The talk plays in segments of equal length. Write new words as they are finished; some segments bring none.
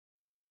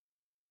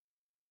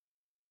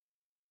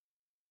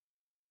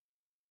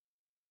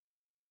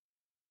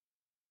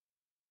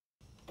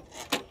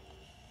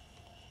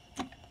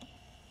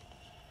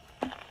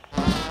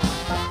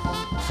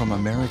From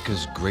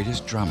America's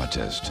greatest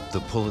dramatist,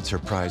 the Pulitzer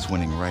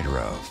Prize-winning writer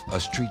of A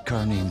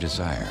Streetcar Named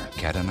Desire,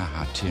 Cat on a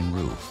Hot Tin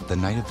Roof, The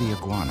Night of the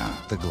Iguana,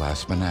 The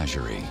Glass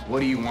Menagerie. What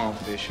do you want,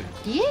 Fisher?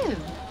 You.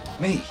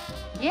 Me?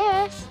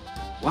 Yes.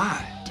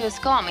 Why? To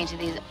escort me to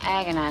these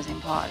agonizing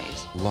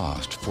parties.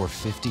 Lost for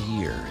 50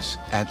 years.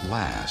 At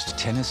last,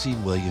 Tennessee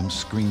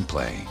Williams'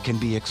 screenplay can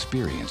be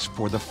experienced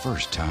for the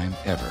first time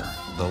ever.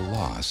 The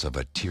Loss of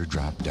a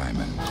Teardrop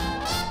Diamond.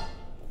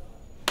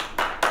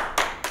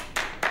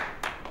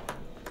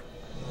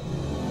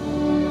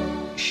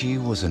 She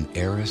was an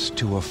heiress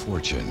to a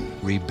fortune,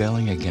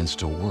 rebelling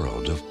against a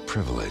world of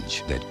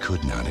privilege that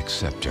could not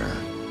accept her.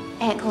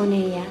 Aunt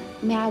Cornelia,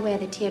 may I wear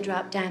the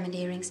teardrop diamond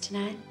earrings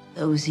tonight?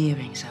 Those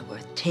earrings are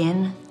worth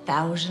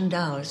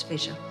 $10,000,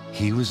 Fisher.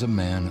 He was a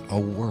man a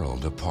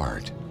world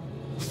apart,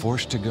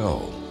 forced to go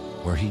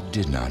where he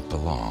did not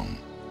belong.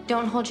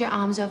 Don't hold your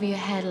arms over your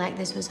head like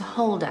this was a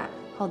holdup.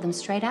 Hold them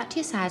straight out to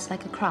your sides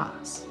like a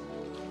cross.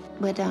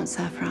 But don't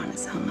suffer on it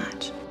so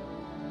much.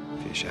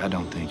 Fisher, I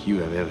don't think you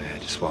have ever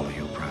had to swallow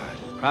your pride.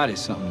 Pride is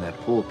something that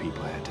poor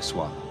people had to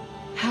swallow.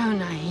 How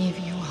naive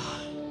you are.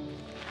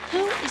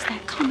 Who is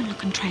that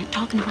common-looking tramp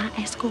talking to my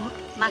escort?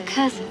 My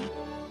cousin.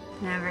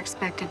 Never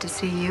expected to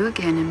see you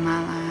again in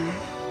my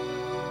life.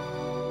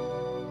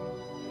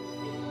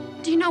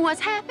 Do you know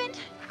what's happened?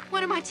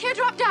 One of my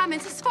teardrop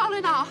diamonds has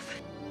fallen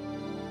off.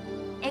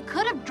 It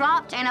could have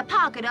dropped in a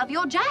pocket of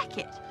your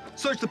jacket.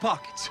 Search the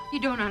pockets.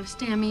 You don't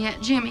understand me yet,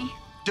 Jimmy.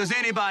 Does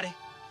anybody?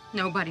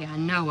 Nobody I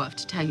know of,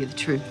 to tell you the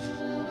truth.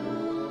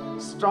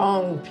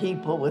 Strong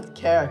people with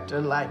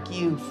character like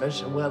you,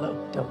 Fisher Willow,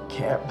 don't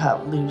care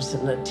about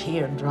losing a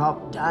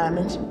teardrop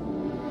diamond.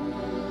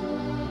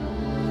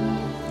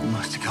 You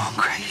must have gone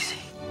crazy.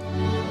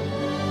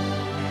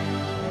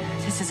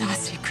 This is our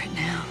secret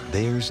now.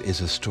 Theirs is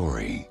a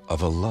story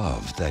of a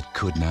love that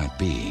could not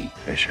be,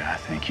 Fisher, I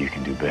think you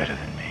can do better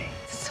than me.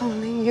 It's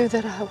only you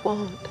that I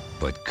want.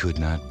 but could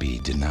not be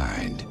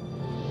denied.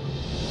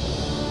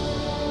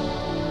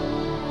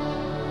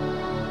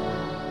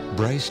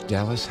 Bryce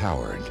Dallas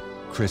Howard,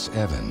 Chris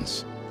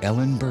Evans,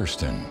 Ellen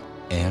Burstyn,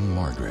 and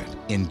Margaret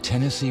in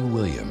Tennessee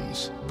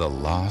Williams, The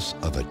Loss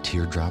of a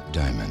Teardrop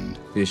Diamond.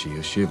 Fisher,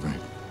 you're shivering.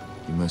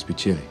 You must be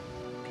chilly.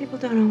 People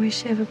don't always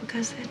shiver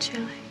because they're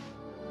chilly.